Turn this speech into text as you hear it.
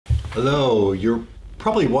Hello, you're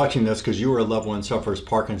probably watching this because you or a loved one suffers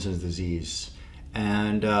Parkinson's disease.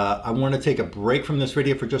 And I want to take a break from this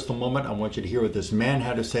video for just a moment. I want you to hear what this man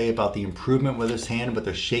had to say about the improvement with his hand, with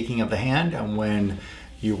the shaking of the hand. And when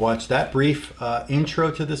you watch that brief intro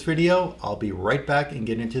to this video, I'll be right back and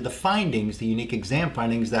get into the findings, the unique exam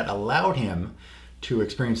findings that allowed him to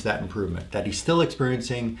experience that improvement that he's still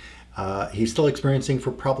experiencing. He's still experiencing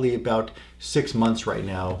for probably about 6 months right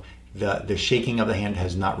now. The shaking of the hand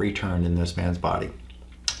has not returned in this man's body.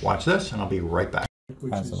 Watch this and I'll be right back.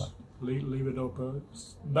 Which is levodopa.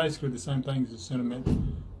 It's basically the same thing as the sentiment,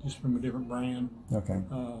 just from a different brand. Okay.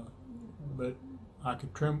 But I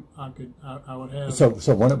could trim, I would have... So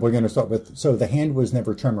we're going to start with, so the hand was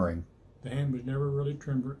never tremoring. The hand was never really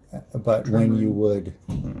trembling. But when you would,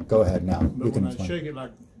 go ahead now. But you can when I shake it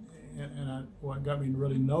like, what got me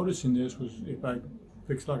really noticing this was if I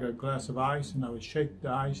fixed like a glass of ice and I would shake the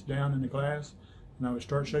ice down in the glass and I would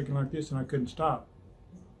start shaking like this and I couldn't stop.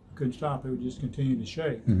 I couldn't stop. It would just continue to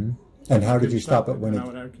shake. Mm-hmm. And how did you stop it when I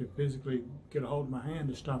would have to physically get a hold of my hand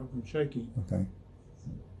to stop it from shaking. Okay.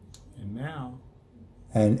 And now...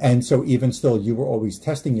 And so even still, you were always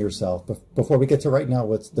testing yourself. Before we get to right now,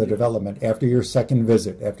 what's the development? After your second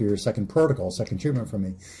visit, after your second protocol, second treatment from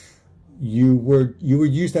me, you would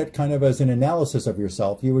use that kind of as an analysis of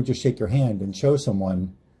yourself. You would just shake your hand and show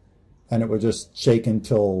someone, and it would just shake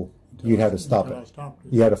until you had to stop it.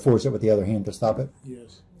 You had to force it with the other hand to stop it?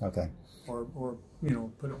 Yes. Okay. Or you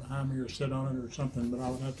know, put it behind me or sit on it or something, but I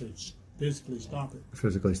would have to physically stop it.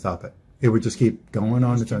 Physically stop it. It would just keep going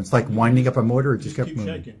on its own. It's like winding up a motor. It just kept moving.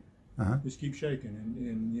 Shaking. Just keep shaking,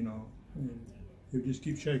 and you know, it would just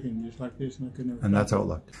keep shaking just like this, and I couldn't. And that's how it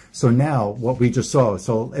looked. So now, what we just saw.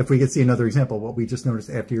 So if we could see another example, what we just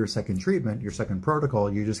noticed after your second treatment, your second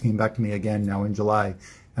protocol, you just came back to me again now in July,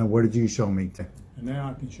 and what did you show me? And now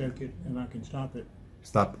I can shake it, and I can stop it.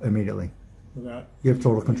 Stop immediately. Without you have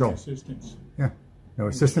total control. Assistance. Yeah. No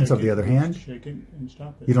assistance of the other hand. Shake it and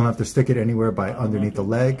stop it. You don't have to stick it anywhere by underneath the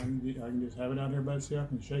leg. I can just have it out there by itself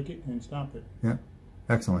and shake it and stop it. Yeah.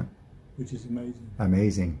 Excellent. Which is amazing.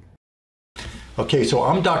 Amazing. Okay, so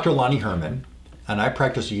I'm Dr. Herman, and I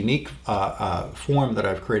practice a unique form that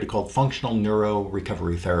I've created called functional neuro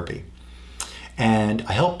recovery therapy. And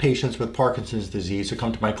I help patients with Parkinson's disease who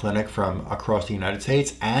come to my clinic from across the United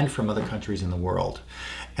States and from other countries in the world.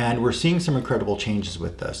 And we're seeing some incredible changes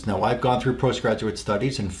with this. Now, I've gone through postgraduate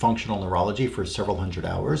studies in functional neurology for several hundred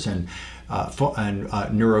hours, and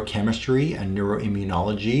neurochemistry and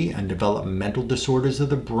neuroimmunology and developmental disorders of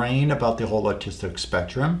the brain, about the whole autistic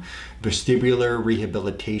spectrum. Vestibular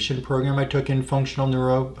rehabilitation program I took in functional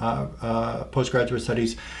neuro postgraduate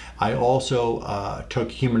studies. I also took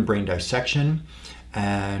human brain dissection,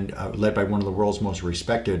 and led by one of the world's most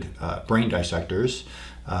respected brain dissectors.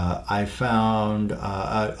 I found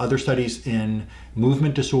other studies in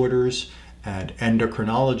movement disorders and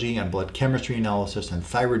endocrinology and blood chemistry analysis and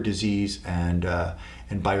thyroid disease and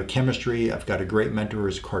biochemistry. I've got a great mentor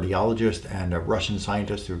who's a cardiologist and a Russian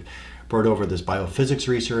scientist who brought over this biophysics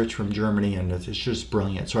research from Germany, and it's just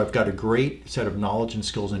brilliant. So I've got a great set of knowledge and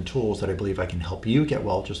skills and tools that I believe I can help you get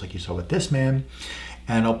well, just like you saw with this man.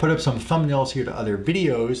 And I'll put up some thumbnails here to other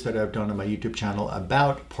videos that I've done on my YouTube channel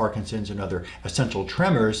about Parkinson's and other essential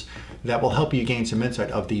tremors that will help you gain some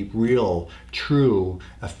insight of the real, true,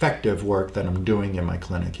 effective work that I'm doing in my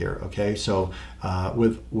clinic here, okay? So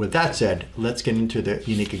with that said, let's get into the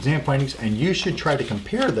unique exam findings, and you should try to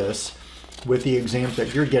compare this with the exams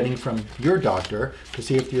that you're getting from your doctor to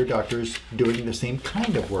see if your doctor's doing the same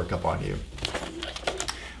kind of workup on you.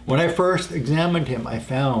 When I first examined him, I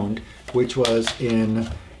found, which was in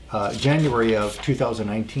January of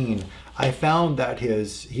 2019, I found that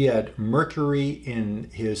he had mercury in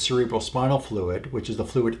his cerebral spinal fluid, which is the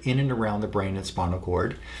fluid in and around the brain and spinal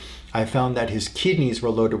cord. I found that his kidneys were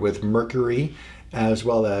loaded with mercury, as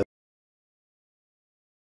well as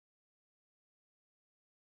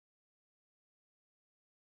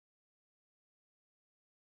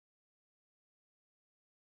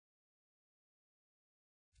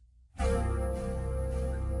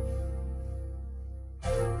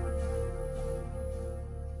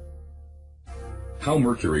how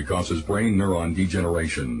mercury causes brain neuron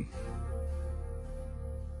degeneration.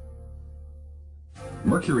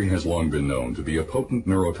 Mercury has long been known to be a potent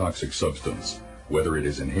neurotoxic substance, whether it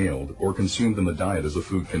is inhaled or consumed in the diet as a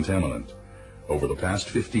food contaminant. Over the past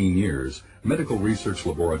 15 years, medical research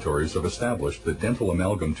laboratories have established that dental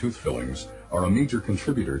amalgam tooth fillings are a major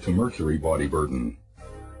contributor to mercury body burden.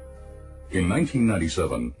 In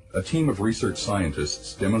 1997, a team of research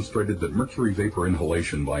scientists demonstrated that mercury vapor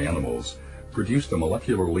inhalation by animals produced a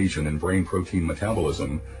molecular lesion in brain protein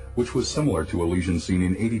metabolism, which was similar to a lesion seen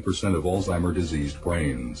in 80% of Alzheimer's diseased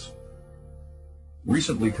brains.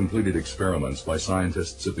 Recently completed experiments by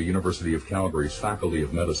scientists at the University of Calgary's Faculty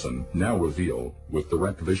of Medicine now reveal, with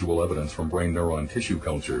direct visual evidence from brain neuron tissue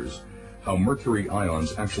cultures, how mercury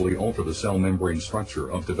ions actually alter the cell membrane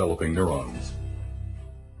structure of developing neurons.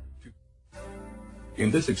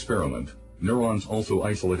 In this experiment, neurons also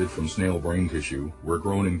isolated from snail brain tissue were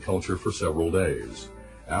grown in culture for several days,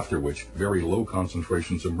 after which very low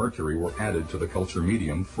concentrations of mercury were added to the culture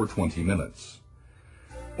medium for 20 minutes.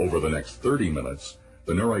 Over the next 30 minutes,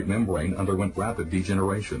 the neurite membrane underwent rapid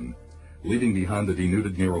degeneration, leaving behind the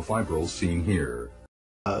denuded neurofibrils seen here.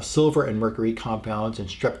 Silver and mercury compounds and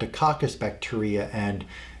streptococcus bacteria and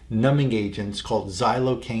numbing agents called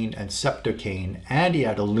xylocaine and septocaine, and he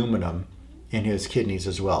had aluminum in his kidneys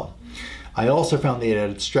as well. I also found that he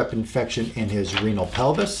had strep infection in his renal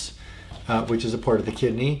pelvis, which is a part of the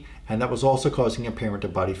kidney, and that was also causing impairment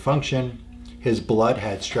of body function. His blood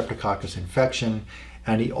had streptococcus infection,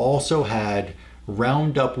 and he also had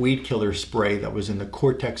Roundup weed killer spray that was in the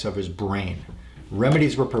cortex of his brain.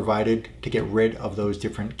 Remedies were provided to get rid of those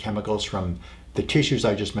different chemicals from the tissues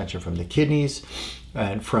I just mentioned, from the kidneys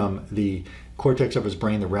and from the cortex of his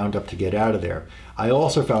brain, the Roundup, to get out of there. I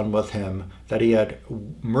also found with him that he had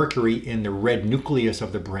mercury in the red nucleus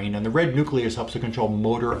of the brain, and the red nucleus helps to control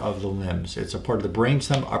motor of the limbs. It's a part of the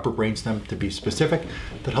brainstem, upper brainstem to be specific,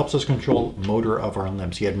 that helps us control motor of our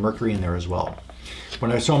limbs. He had mercury in there as well.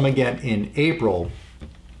 When I saw him again in April,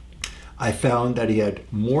 I found that he had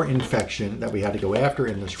more infection that we had to go after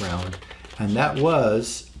in this round, and that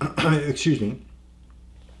was, excuse me,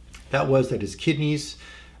 that was that his kidneys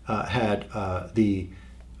had the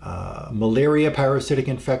malaria parasitic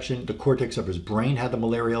infection. The cortex of his brain had the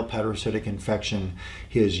malarial parasitic infection.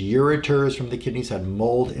 His ureters from the kidneys had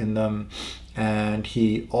mold in them. And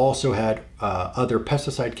he also had other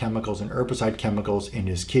pesticide chemicals and herbicide chemicals in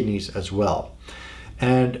his kidneys as well.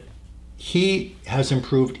 And he has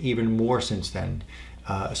improved even more since then.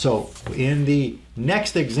 So in the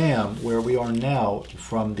next exam, where we are now,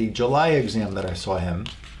 from the July exam that I saw him,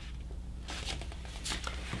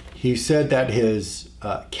 he said that his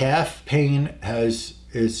calf pain is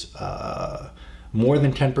more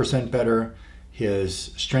than 10% better.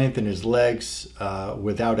 His strength in his legs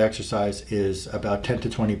without exercise is about 10 to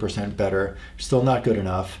 20% better. Still not good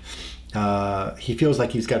enough. He feels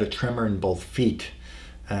like he's got a tremor in both feet,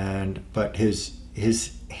 but his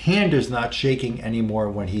hand is not shaking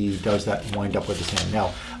anymore when he does that wind up with his hand.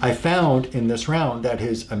 Now, I found in this round that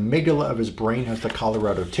his amygdala of his brain has the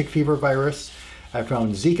Colorado tick fever virus. I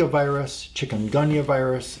found Zika virus, chikungunya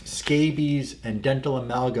virus, scabies, and dental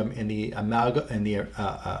amalgam in the amygdala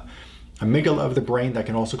of the brain that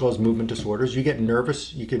can also cause movement disorders. You get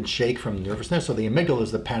nervous, you can shake from nervousness. So the amygdala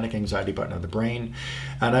is the panic anxiety button of the brain.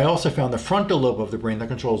 And I also found the frontal lobe of the brain that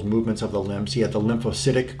controls movements of the limbs. He had the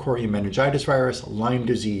lymphocytic choriomeningitis virus, Lyme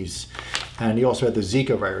disease, and he also had the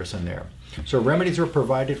Zika virus in there. So remedies were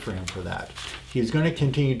provided for him for that. He's going to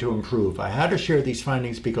continue to improve. I had to share these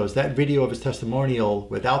findings because that video of his testimonial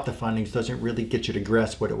without the findings doesn't really get you to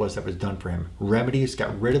grasp what it was that was done for him. Remedies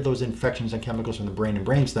got rid of those infections and chemicals from the brain and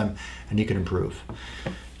brainstem, and he can improve.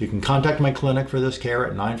 You can contact my clinic for this care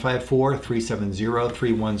at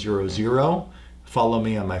 954-370-3100. Follow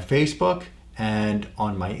me on my Facebook and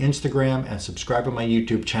on my Instagram, and subscribe to my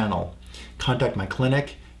YouTube channel. Contact my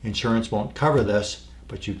clinic. Insurance won't cover this,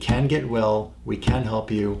 but you can get well. We can help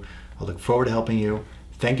you. I look forward to helping you.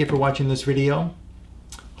 Thank you for watching this video.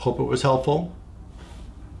 Hope it was helpful.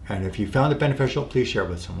 And if you found it beneficial, please share it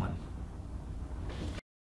with someone.